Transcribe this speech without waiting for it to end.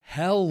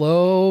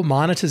Hello,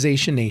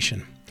 Monetization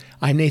Nation.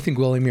 I'm Nathan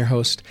Gwilliam, your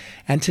host,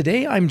 and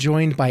today I'm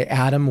joined by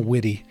Adam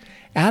Whitty.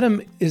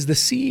 Adam is the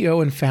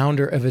CEO and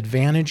founder of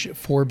Advantage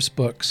Forbes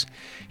Books.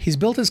 He's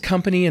built his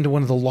company into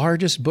one of the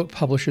largest book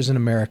publishers in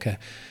America,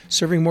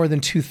 serving more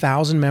than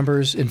 2,000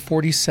 members in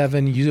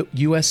 47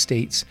 U.S.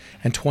 states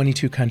and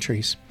 22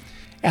 countries.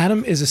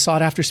 Adam is a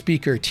sought-after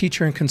speaker,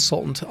 teacher, and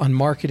consultant on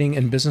marketing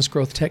and business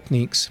growth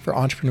techniques for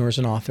entrepreneurs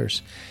and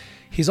authors.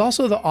 He's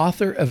also the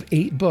author of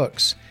 8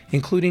 books,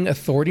 including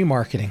Authority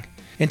Marketing.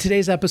 In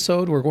today's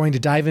episode, we're going to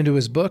dive into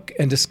his book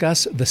and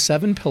discuss the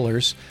 7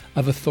 pillars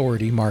of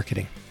authority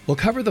marketing. We'll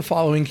cover the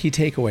following key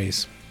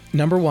takeaways.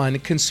 Number 1,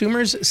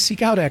 consumers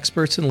seek out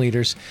experts and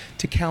leaders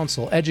to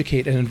counsel,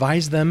 educate, and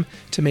advise them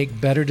to make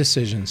better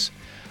decisions.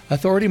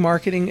 Authority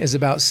marketing is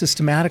about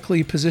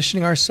systematically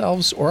positioning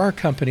ourselves or our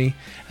company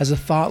as a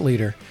thought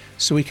leader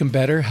so we can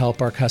better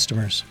help our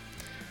customers.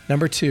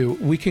 Number 2,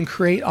 we can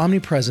create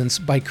omnipresence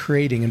by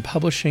creating and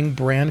publishing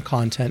brand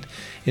content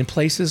in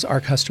places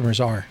our customers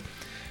are.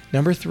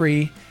 Number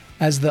 3,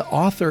 as the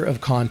author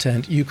of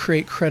content, you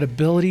create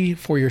credibility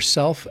for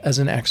yourself as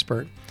an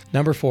expert.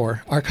 Number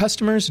 4, our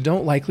customers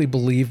don't likely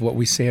believe what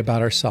we say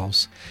about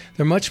ourselves.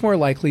 They're much more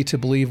likely to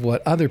believe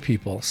what other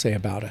people say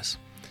about us.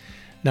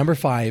 Number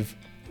 5,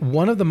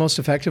 one of the most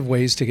effective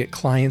ways to get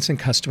clients and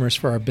customers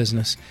for our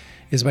business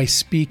is by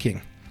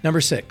speaking. Number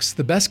 6,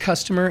 the best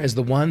customer is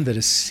the one that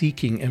is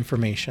seeking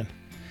information.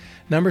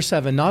 Number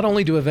 7, not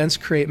only do events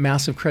create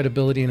massive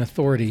credibility and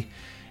authority,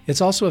 it's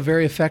also a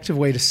very effective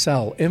way to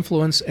sell,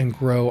 influence, and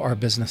grow our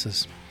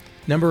businesses.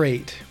 Number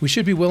 8, we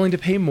should be willing to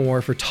pay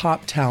more for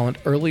top talent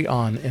early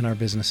on in our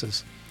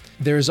businesses.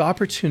 There is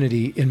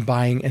opportunity in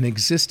buying an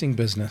existing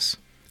business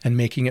and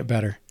making it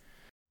better.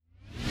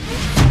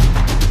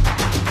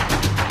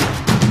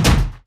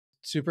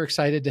 Super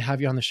excited to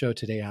have you on the show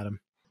today, Adam.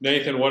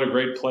 Nathan, what a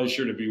great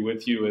pleasure to be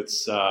with you.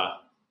 It's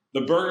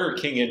the Burger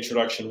King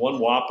introduction, one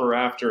Whopper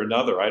after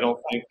another. I don't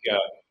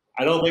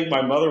think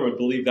my mother would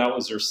believe that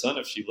was her son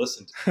if she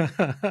listened.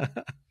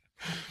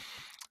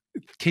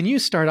 Can you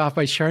start off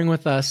by sharing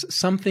with us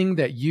something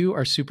that you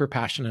are super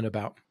passionate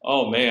about?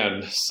 Oh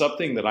man,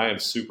 something that I am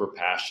super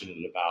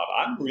passionate about.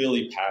 I'm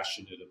really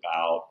passionate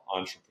about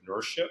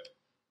entrepreneurship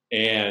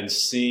and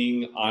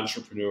seeing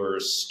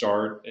entrepreneurs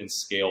start and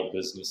scale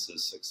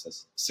businesses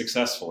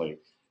successfully.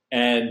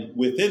 And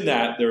within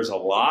that, there's a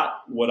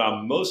lot. What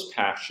I'm most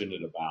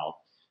passionate about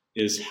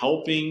is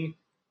helping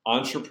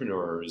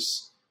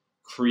entrepreneurs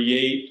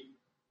create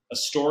a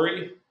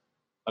story,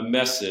 a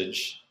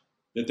message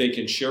that they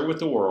can share with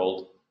the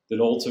world that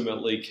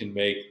ultimately can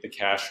make the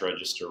cash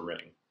register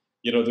ring.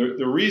 You know,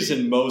 the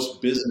reason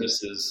most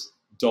businesses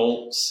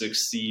don't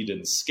succeed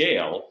and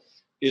scale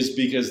is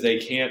because they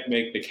can't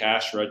make the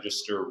cash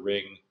register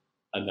ring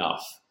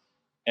enough.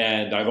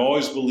 And I've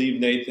always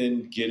believed,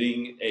 Nathan,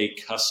 getting a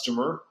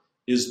customer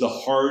is the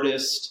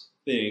hardest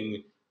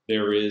thing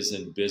there is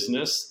in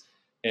business.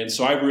 And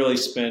so I've really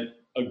spent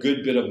a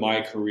good bit of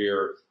my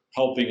career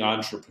helping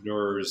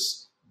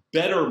entrepreneurs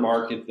better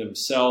market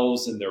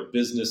themselves and their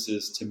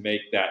businesses to make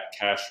that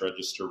cash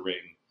register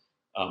ring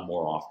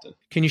more often.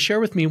 Can you share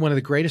with me one of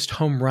the greatest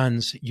home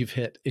runs you've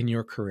hit in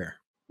your career?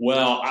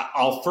 Well,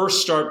 I'll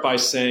first start by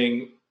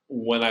saying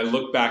when I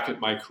look back at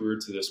my career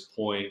to this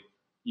point,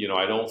 you know,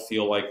 I don't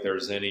feel like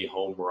there's any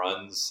home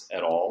runs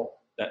at all.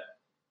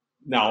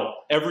 Now,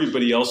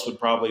 everybody else would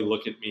probably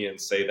look at me and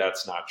say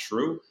that's not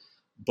true,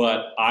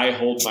 but I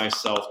hold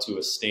myself to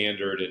a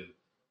standard,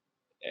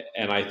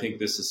 and I think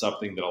this is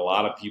something that a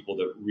lot of people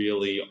that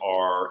really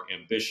are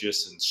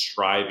ambitious and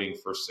striving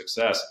for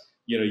success,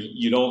 you know,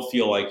 you don't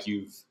feel like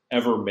you've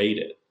ever made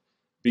it,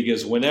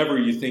 because whenever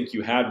you think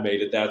you have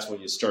made it, that's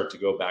when you start to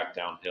go back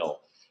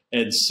downhill.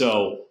 And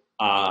so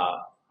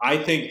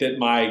I think that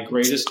my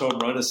greatest home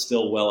run is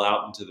still well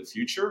out into the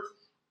future.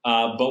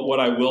 But what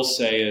I will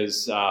say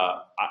is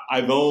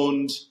I've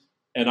owned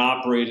and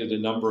operated a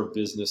number of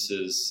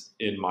businesses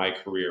in my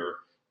career.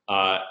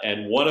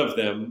 And one of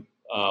them,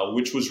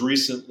 which was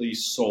recently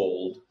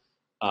sold,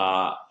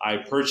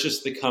 I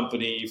purchased the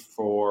company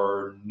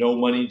for no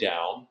money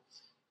down.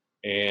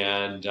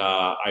 And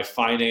I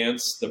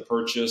financed the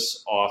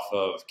purchase off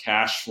of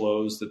cash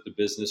flows that the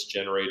business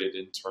generated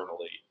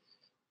internally,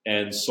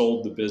 and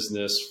sold the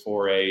business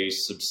for a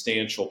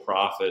substantial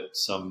profit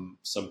some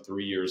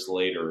 3 years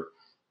later.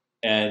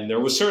 And there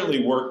was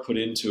certainly work put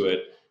into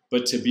it,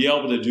 but to be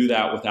able to do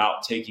that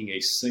without taking a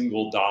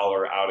single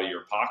dollar out of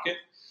your pocket,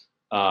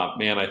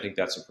 man, I think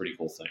that's a pretty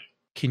cool thing.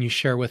 Can you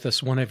share with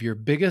us one of your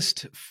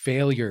biggest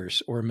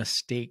failures or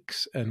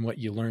mistakes and what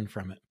you learned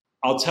from it?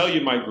 I'll tell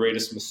you my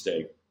greatest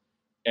mistake.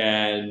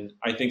 And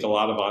I think a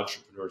lot of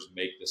entrepreneurs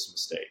make this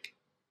mistake.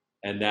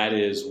 And that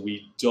is,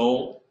 we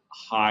don't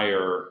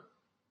hire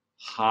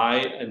high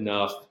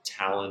enough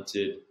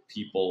talented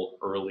people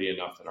early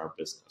enough in our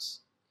business.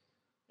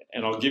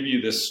 And I'll give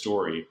you this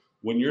story.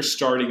 When you're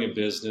starting a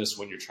business,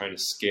 when you're trying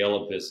to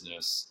scale a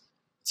business,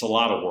 it's a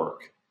lot of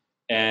work.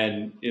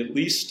 And at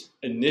least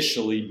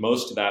initially,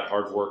 most of that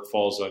hard work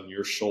falls on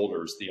your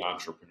shoulders, the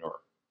entrepreneur.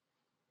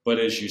 But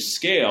as you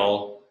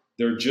scale,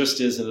 there just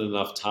isn't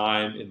enough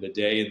time in the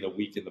day, in the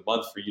week, in the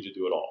month for you to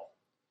do it all.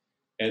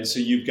 And so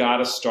you've got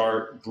to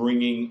start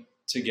bringing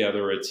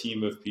together a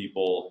team of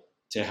people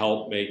to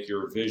help make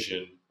your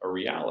vision a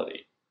reality.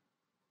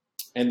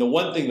 And the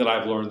one thing that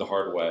I've learned the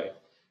hard way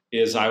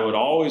is I would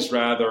always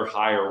rather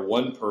hire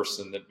one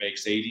person that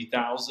makes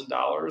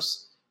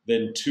 $80,000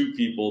 than two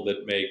people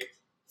that make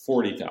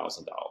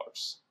 $40,000.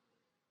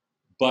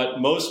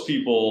 But most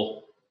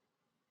people,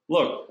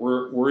 look,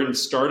 we're in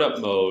startup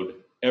mode.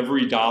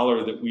 Every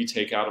dollar that we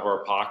take out of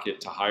our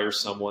pocket to hire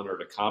someone or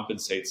to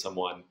compensate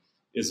someone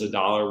is a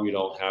dollar we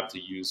don't have to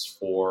use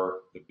for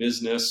the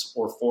business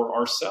or for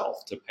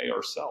ourselves, to pay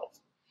ourselves.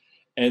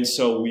 And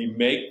so we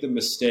make the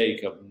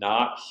mistake of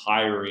not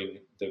hiring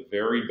the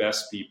very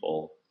best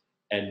people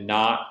and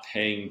not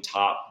paying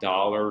top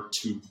dollar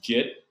to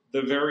get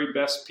the very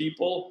best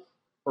people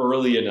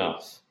early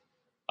enough.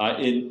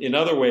 In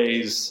other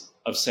ways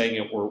of saying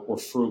it, we're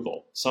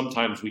frugal.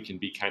 Sometimes we can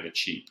be kind of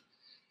cheap.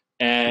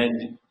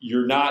 And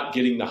you're not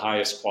getting the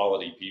highest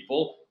quality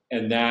people,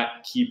 and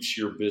that keeps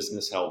your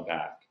business held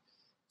back.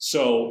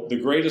 So the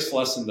greatest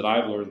lesson that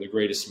I've learned, the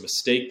greatest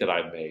mistake that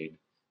I've made,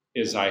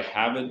 is I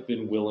haven't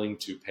been willing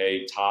to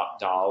pay top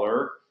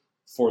dollar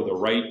for the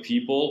right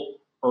people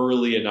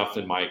early enough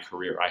in my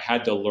career. I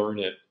had to learn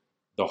it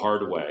the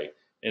hard way.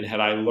 And had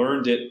I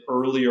learned it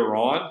earlier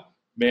on,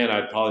 man,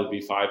 I'd probably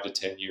be 5 to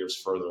 10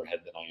 years further ahead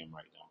than I am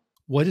right now.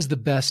 What is the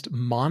best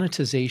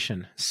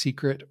monetization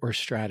secret or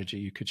strategy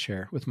you could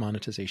share with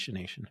Monetization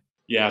Nation?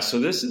 Yeah, so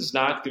this is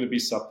not going to be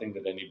something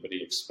that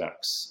anybody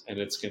expects, and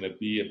it's going to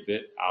be a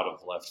bit out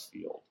of left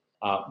field.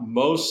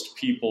 Most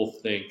people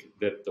think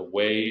that the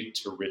way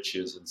to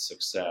riches and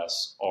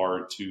success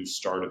are to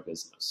start a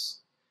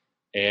business.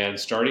 And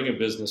starting a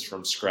business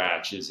from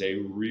scratch is a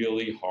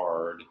really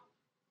hard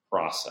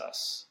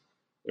process.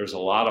 There's a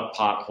lot of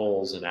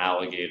potholes and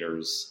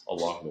alligators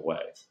along the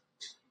way.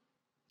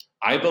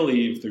 I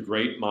believe the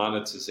great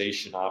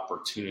monetization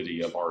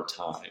opportunity of our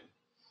time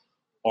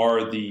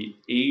are the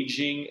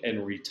aging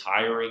and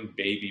retiring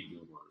baby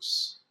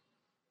boomers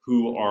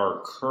who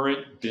are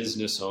current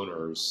business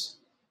owners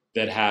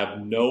that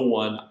have no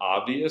one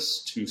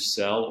obvious to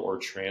sell or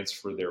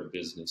transfer their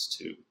business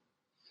to.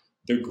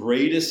 The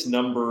greatest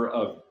number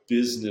of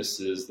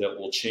businesses that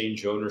will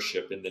change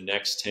ownership in the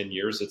next 10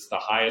 years, it's the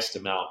highest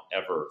amount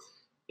ever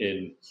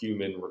in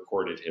human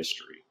recorded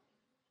history.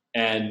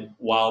 And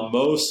while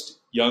most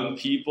young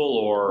people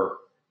or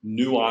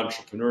new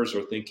entrepreneurs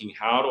are thinking,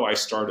 how do I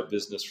start a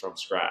business from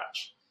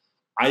scratch?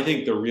 I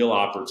think the real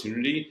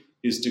opportunity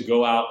is to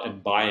go out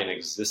and buy an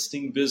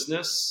existing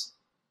business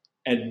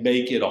and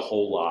make it a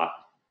whole lot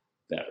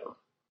better.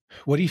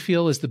 What do you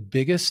feel is the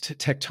biggest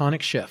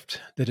tectonic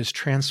shift that is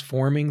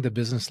transforming the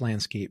business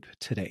landscape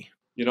today?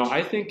 You know,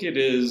 I think it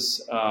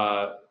is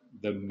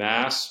the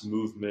mass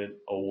movement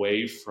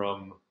away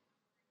from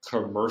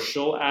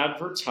commercial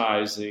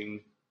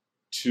advertising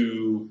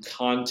to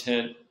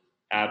content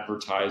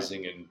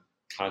advertising and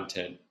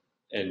content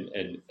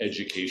and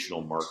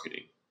educational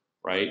marketing,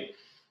 right?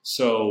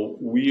 So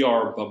we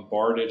are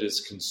bombarded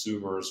as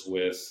consumers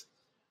with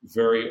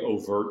very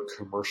overt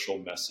commercial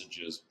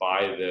messages.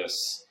 Buy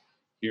this,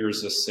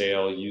 here's a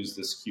sale, use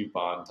this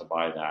coupon to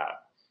buy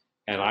that.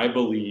 And I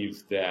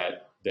believe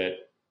that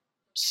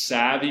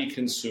savvy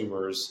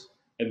consumers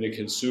and the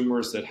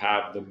consumers that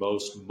have the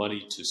most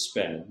money to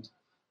spend,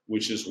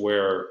 which is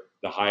where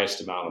the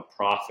highest amount of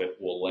profit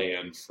will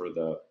land for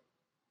the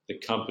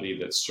company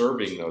that's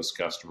serving those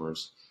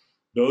customers,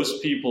 those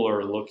people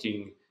are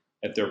looking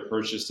at their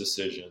purchase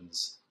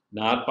decisions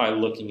not by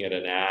looking at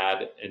an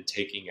ad and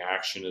taking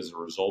action as a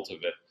result of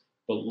it,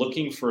 but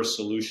looking for a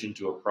solution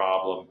to a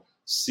problem,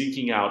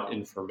 seeking out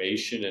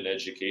information and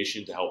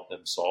education to help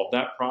them solve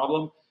that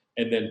problem,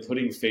 and then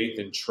putting faith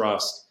and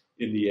trust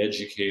in the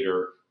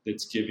educator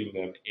that's giving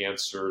them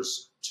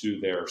answers to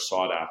their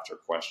sought-after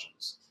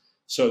questions.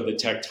 So the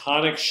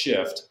tectonic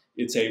shift,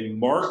 it's a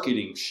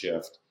marketing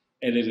shift,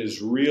 and it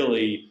is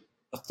really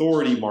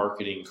authority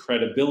marketing,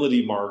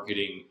 credibility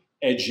marketing,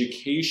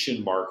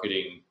 education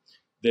marketing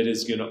that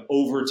is going to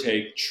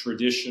overtake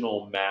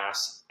traditional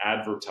mass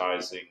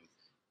advertising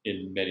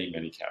in many,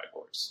 many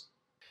categories.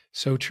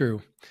 So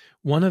true.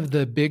 One of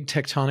the big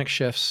tectonic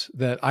shifts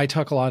that I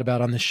talk a lot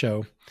about on the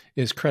show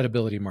is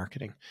credibility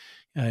marketing.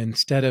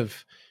 Instead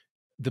of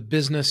the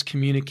business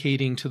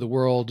communicating to the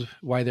world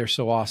why they're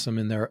so awesome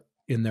in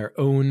their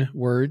own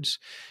words,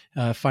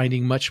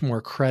 finding much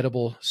more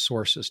credible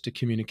sources to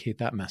communicate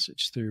that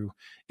message through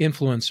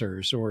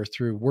influencers or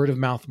through word of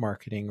mouth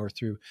marketing or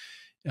through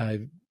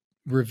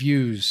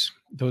reviews,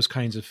 those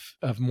kinds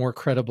of more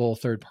credible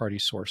third-party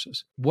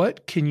sources.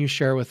 What can you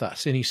share with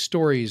us? Any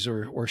stories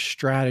or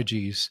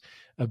strategies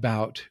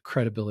about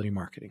credibility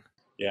marketing?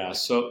 Yeah,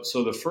 so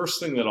the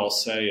first thing that I'll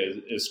say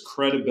is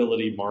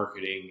credibility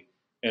marketing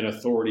and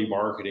authority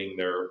marketing,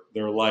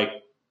 they're like,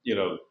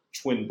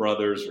 twin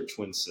brothers or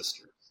twin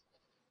sisters,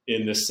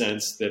 in the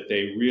sense that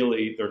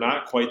they're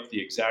not quite the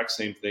exact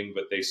same thing,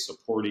 but they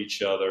support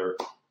each other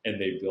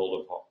and they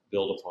build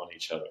upon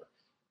each other.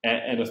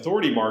 And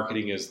authority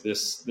marketing is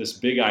this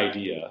big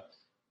idea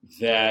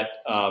that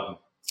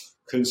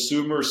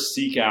consumers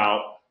seek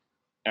out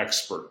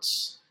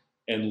experts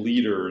and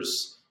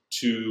leaders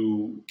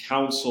to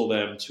counsel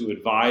them, to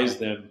advise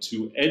them,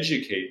 to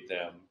educate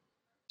them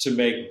to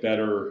make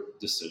better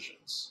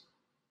decisions.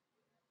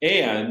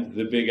 And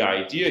the big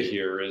idea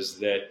here is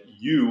that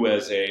you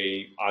as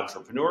an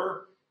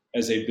entrepreneur,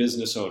 as a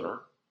business owner,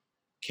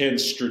 can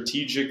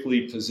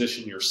strategically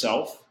position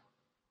yourself,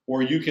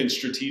 or you can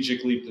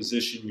strategically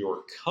position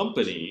your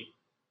company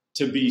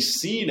to be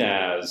seen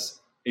as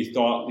a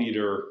thought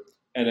leader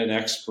and an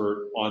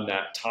expert on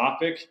that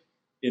topic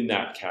in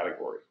that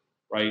category,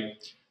 right?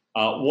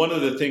 One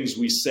of the things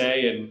we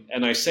say,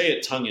 and I say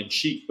it tongue in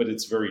cheek, but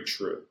it's very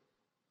true.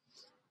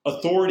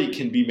 Authority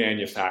can be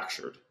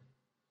manufactured.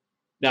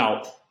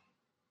 Now,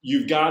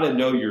 you've got to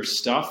know your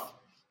stuff.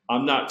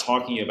 I'm not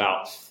talking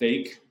about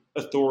fake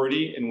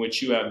authority in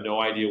which you have no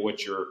idea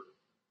what you're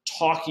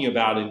talking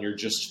about and you're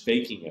just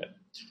faking it.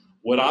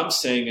 What I'm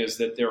saying is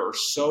that there are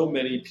so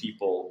many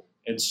people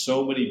and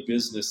so many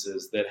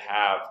businesses that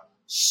have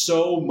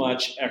so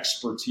much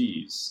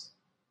expertise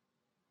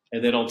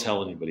and they don't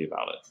tell anybody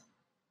about it.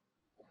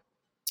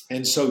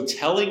 And so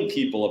telling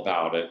people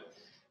about it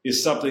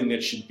is something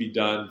that should be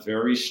done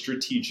very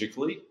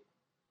strategically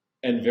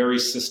and very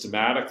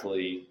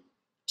systematically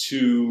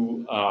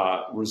to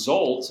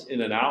result in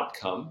an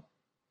outcome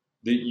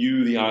that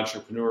you, the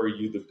entrepreneur,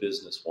 you, the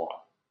business, want.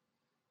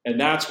 And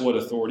that's what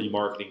authority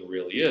marketing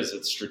really is.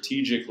 It's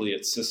strategically,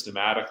 it's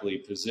systematically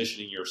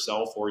positioning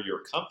yourself or your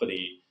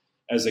company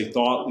as a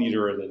thought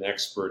leader and an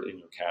expert in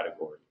your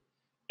category.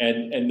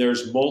 And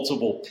there's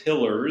multiple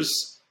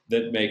pillars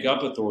that make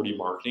up authority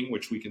marketing,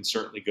 which we can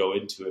certainly go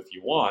into if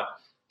you want,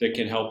 that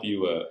can help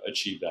you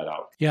achieve that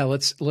outcome. Yeah,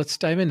 let's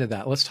dive into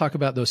that. Let's talk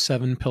about those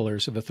 7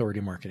 pillars of authority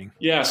marketing.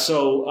 Yeah,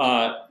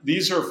 so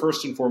these are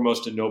first and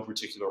foremost in no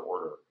particular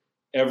order.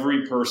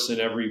 Every person,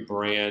 every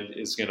brand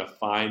is going to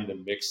find the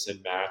mix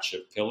and match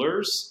of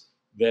pillars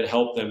that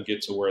help them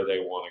get to where they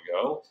want to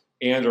go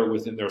and are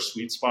within their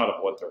sweet spot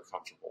of what they're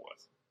comfortable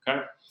with.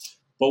 Okay,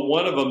 but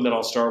one of them that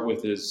I'll start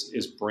with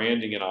is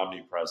branding and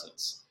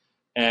omnipresence.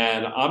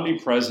 And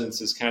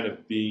omnipresence is kind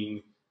of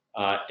being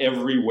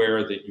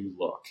everywhere that you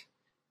look.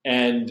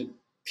 And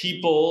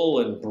people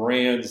and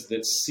brands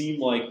that seem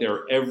like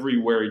they're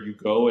everywhere you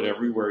go and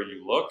everywhere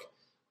you look,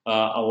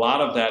 a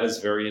lot of that is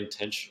very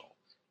intentional.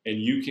 And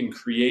you can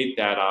create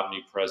that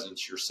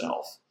omnipresence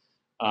yourself.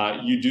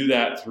 You do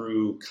that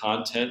through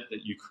content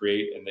that you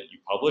create and that you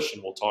publish,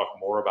 and we'll talk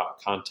more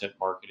about content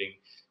marketing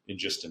in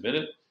just a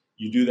minute.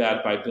 You do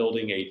that by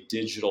building a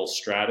digital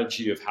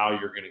strategy of how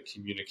you're going to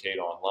communicate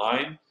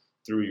online,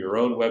 through your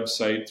own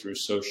website, through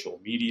social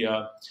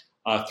media,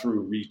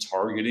 through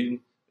retargeting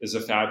is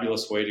a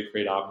fabulous way to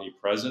create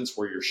omnipresence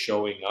where you're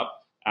showing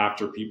up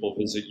after people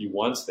visit you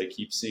once. They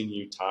keep seeing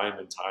you time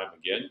and time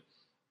again.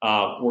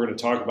 We're going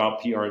to talk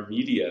about PR and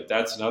media.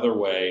 That's another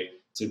way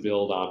to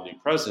build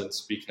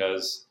omnipresence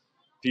because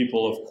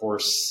people, of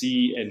course,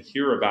 see and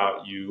hear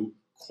about you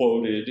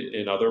quoted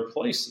in other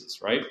places,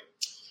 right?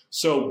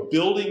 So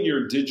building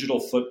your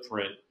digital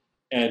footprint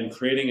and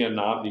creating an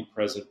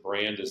omnipresent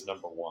brand is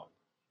number one.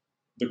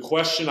 The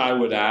question I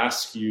would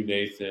ask you,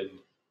 Nathan,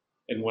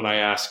 and when I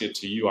ask it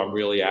to you, I'm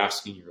really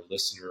asking your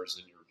listeners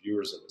and your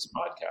viewers of this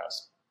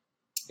podcast.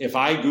 If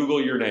I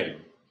Google your name,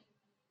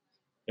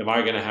 am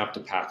I going to have to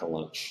pack a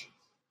lunch?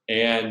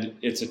 And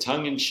it's a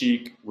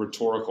tongue-in-cheek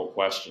rhetorical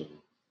question.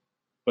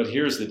 But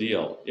here's the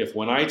deal. If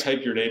when I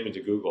type your name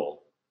into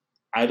Google,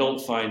 I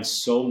don't find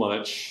so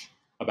much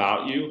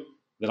about you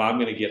that I'm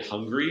going to get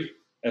hungry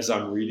as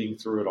I'm reading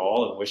through it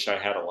all and wish I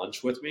had a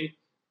lunch with me,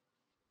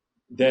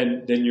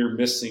 then you're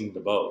missing the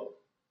boat,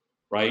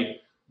 right?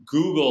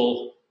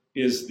 Google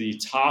is the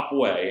top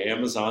way,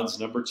 Amazon's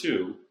number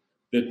 2,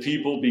 that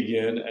people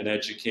begin an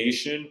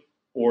education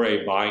or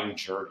a buying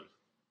journey.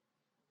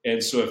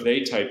 And so if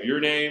they type your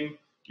name,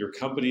 your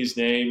company's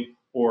name,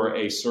 or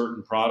a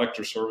certain product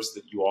or service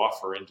that you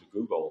offer into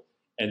Google,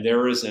 and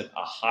there isn't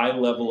a high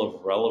level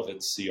of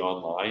relevancy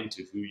online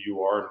to who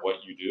you are and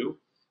what you do,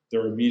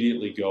 they're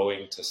immediately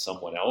going to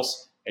someone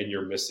else, and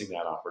you're missing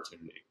that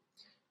opportunity.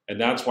 And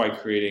that's why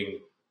creating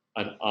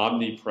an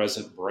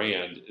omnipresent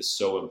brand is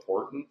so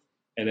important,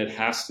 and it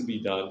has to be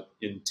done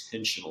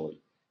intentionally.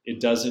 It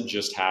doesn't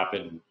just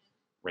happen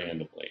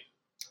randomly.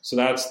 So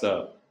that's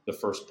the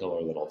first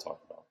pillar that I'll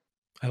talk about.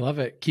 I love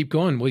it. Keep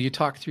going. Will you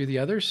talk through the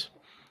others?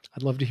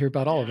 I'd love to hear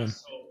about all of them.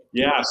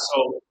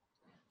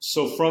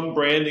 So from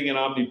branding and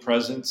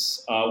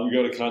omnipresence, we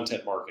go to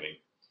content marketing.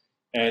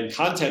 And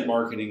content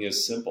marketing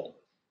is simple.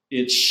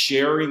 It's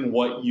sharing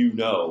what you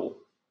know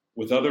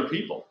with other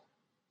people.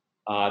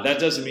 That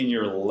doesn't mean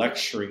you're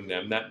lecturing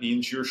them. That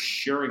means you're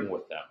sharing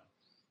with them.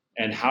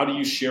 And how do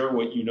you share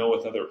what you know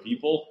with other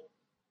people?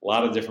 A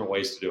lot of different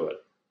ways to do it.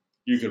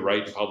 You could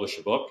write and publish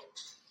a book.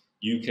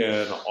 You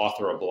can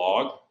author a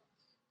blog.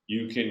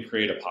 You can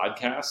create a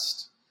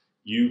podcast.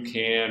 You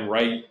can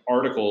write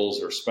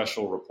articles or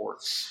special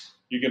reports.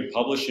 You can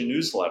publish a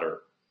newsletter.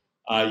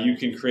 You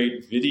can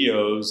create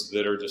videos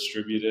that are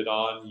distributed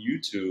on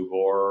YouTube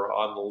or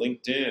on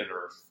LinkedIn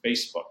or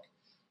Facebook.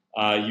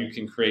 You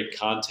can create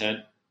content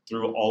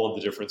through all of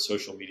the different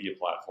social media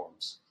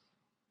platforms.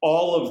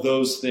 All of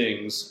those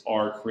things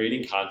are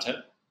creating content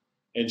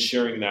and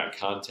sharing that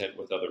content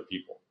with other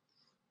people.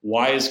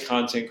 Why is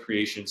content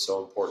creation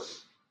so important?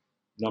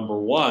 Number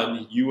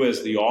one, you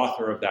as the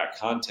author of that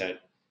content,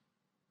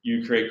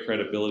 you create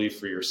credibility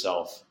for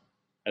yourself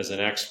as an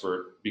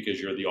expert because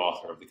you're the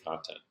author of the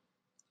content.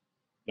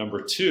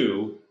 Number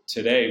two,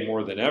 today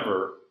more than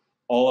ever,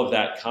 all of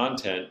that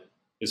content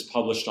is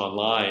published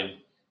online,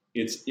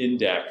 it's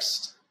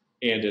indexed,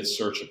 and it's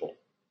searchable.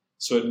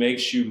 So it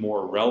makes you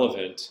more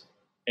relevant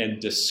and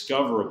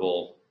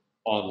discoverable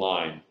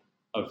online,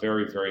 a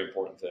very, very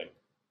important thing.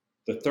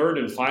 The third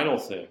and final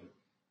thing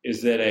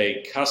is that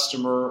a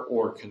customer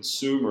or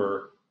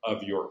consumer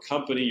of your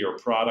company, your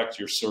product,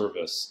 your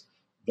service,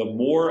 the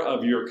more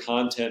of your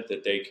content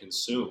that they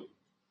consume,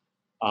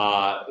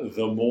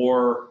 the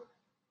more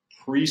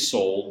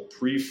pre-sold,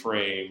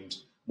 pre-framed,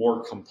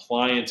 more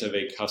compliant of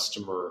a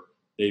customer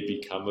they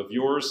become of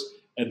yours,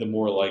 and the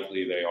more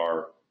likely they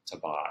are to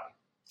buy.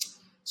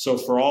 So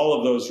for all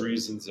of those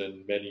reasons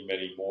and many,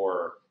 many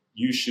more,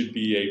 you should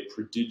be a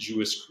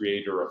prodigious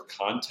creator of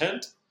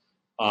content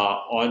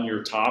on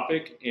your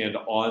topic and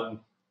on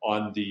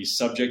the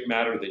subject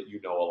matter that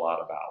you know a lot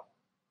about.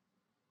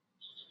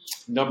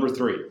 Number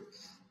three,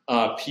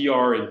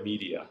 PR and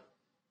media,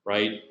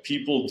 right?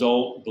 People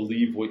don't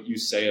believe what you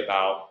say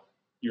about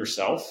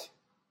yourself,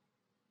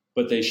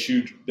 but they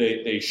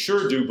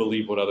sure do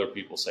believe what other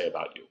people say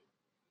about you.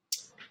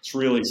 It's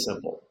really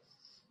simple,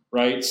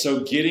 right?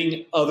 So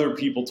getting other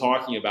people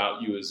talking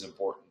about you is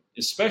important,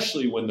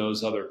 especially when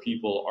those other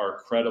people are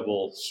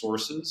credible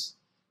sources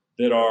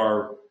that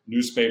are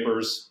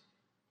newspapers,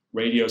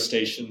 radio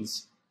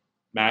stations,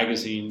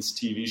 magazines,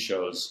 TV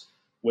shows.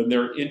 When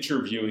they're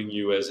interviewing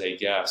you as a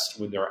guest,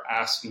 when they're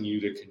asking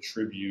you to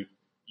contribute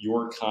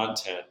your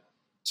content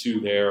to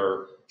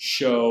their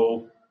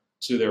show,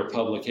 to their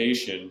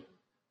publication,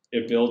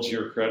 it builds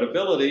your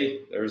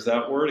credibility. There's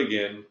that word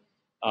again.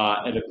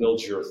 And it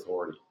builds your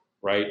authority,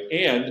 right?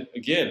 And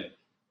again,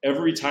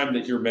 every time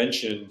that you're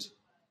mentioned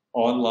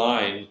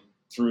online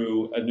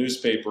through a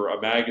newspaper,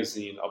 a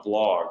magazine, a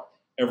blog,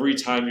 every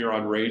time you're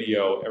on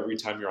radio, every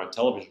time you're on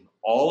television,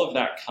 all of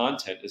that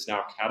content is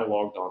now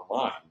cataloged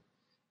online,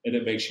 and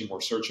it makes you more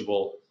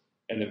searchable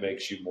and it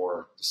makes you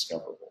more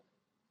discoverable.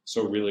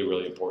 So really,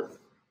 really important.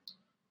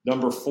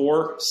 Number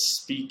four,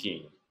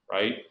 speaking,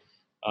 right?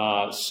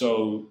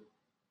 So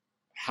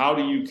how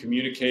do you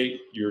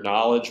communicate your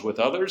knowledge with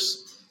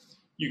others?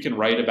 You can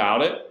write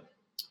about it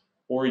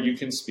or you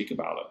can speak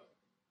about it.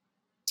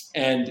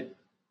 And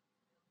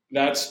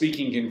that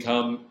speaking can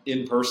come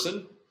in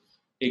person,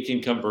 it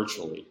can come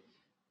virtually.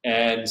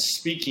 And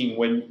speaking,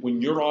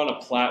 when you're on a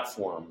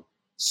platform,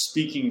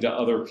 speaking to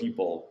other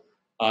people,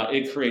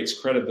 it creates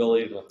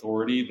credibility and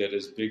authority that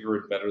is bigger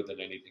and better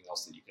than anything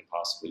else that you can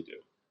possibly do.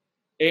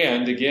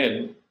 And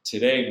again,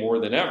 today more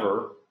than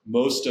ever,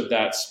 most of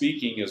that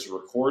speaking is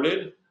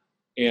recorded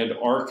and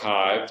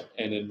archived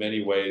and in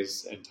many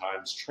ways and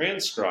times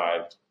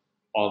transcribed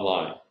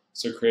online.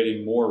 So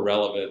creating more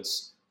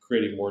relevance,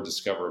 creating more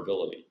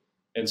discoverability.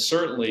 And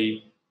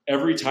certainly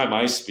every time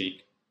I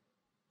speak,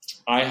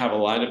 I have a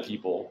line of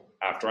people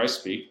after I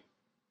speak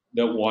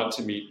that want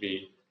to meet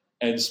me.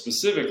 And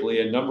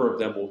specifically, a number of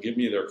them will give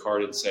me their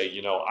card and say,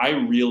 I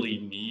really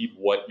need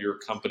what your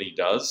company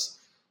does.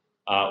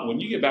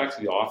 When you get back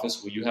to the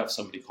office, will you have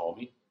somebody call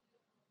me?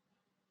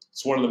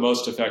 It's one of the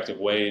most effective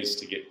ways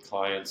to get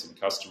clients and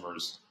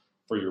customers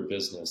for your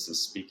business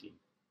is speaking.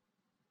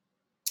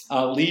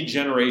 Lead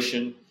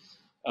generation,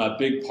 a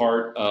big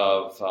part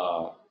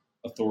of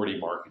authority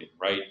marketing,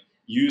 right?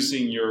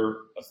 Using your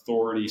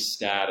authority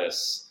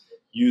status,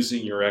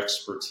 using your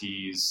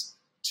expertise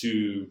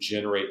to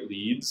generate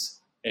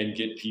leads and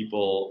get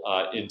people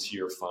into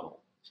your funnel.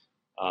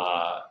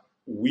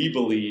 We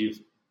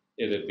believe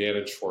at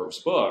Advantage Forbes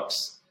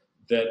Books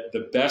that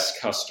the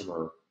best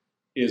customer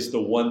is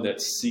the one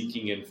that's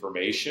seeking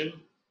information,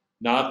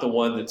 not the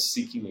one that's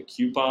seeking a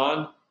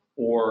coupon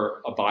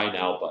or a buy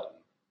now button.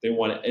 They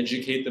want to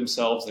educate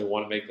themselves. They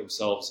want to make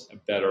themselves a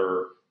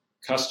better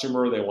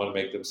customer. They want to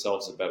make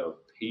themselves a better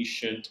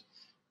patient.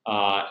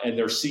 And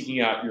they're seeking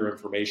out your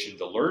information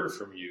to learn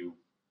from you.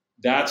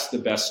 That's the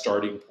best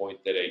starting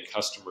point that a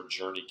customer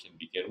journey can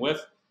begin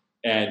with.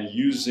 And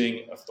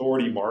using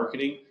authority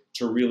marketing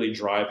to really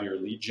drive your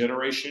lead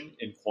generation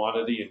in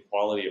quantity and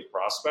quality of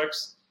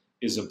prospects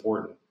is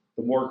important.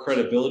 The more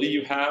credibility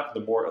you have,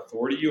 the more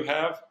authority you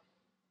have,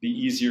 the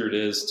easier it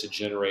is to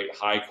generate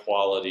high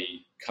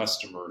quality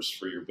customers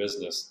for your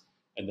business.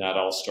 And that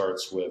all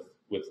starts with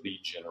lead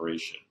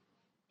generation.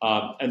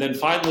 And then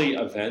finally,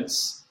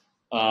 events.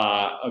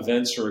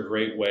 Events are a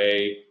great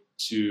way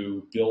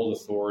to build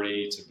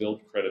authority, to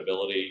build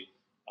credibility.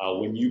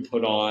 When you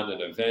put on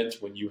an event,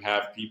 when you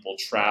have people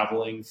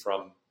traveling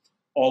from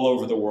all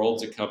over the world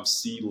to come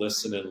see,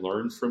 listen, and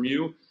learn from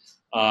you,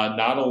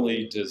 not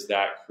only does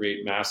that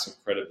create massive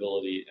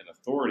credibility and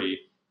authority,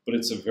 but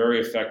it's a very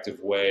effective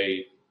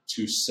way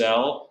to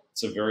sell.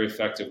 It's a very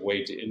effective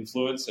way to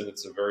influence, and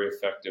it's a very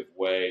effective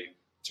way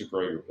to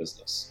grow your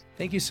business.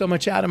 Thank you so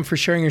much, Adam, for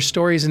sharing your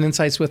stories and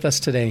insights with us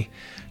today.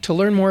 To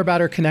learn more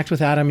about or connect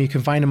with Adam, you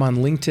can find him on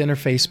LinkedIn or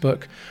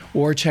Facebook,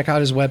 or check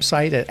out his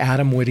website at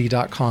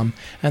adamwitty.com.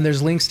 And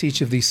there's links to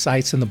each of these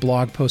sites in the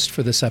blog post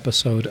for this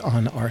episode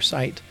on our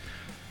site.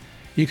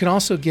 You can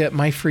also get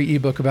my free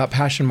ebook about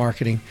passion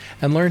marketing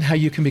and learn how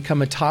you can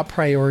become a top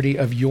priority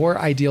of your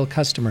ideal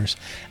customers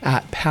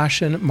at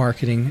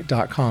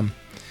passionmarketing.com.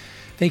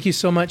 Thank you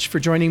so much for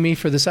joining me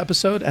for this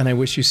episode, and I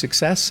wish you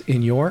success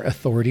in your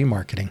authority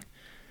marketing.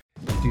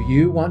 Do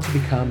you want to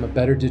become a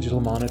better digital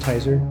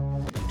monetizer?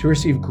 To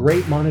receive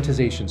great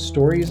monetization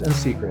stories and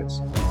secrets,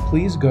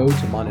 please go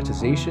to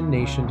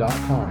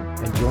monetizationnation.com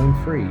and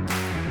join free.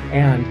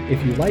 And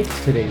if you liked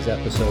today's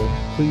episode,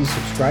 please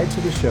subscribe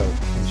to the show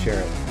and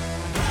share it.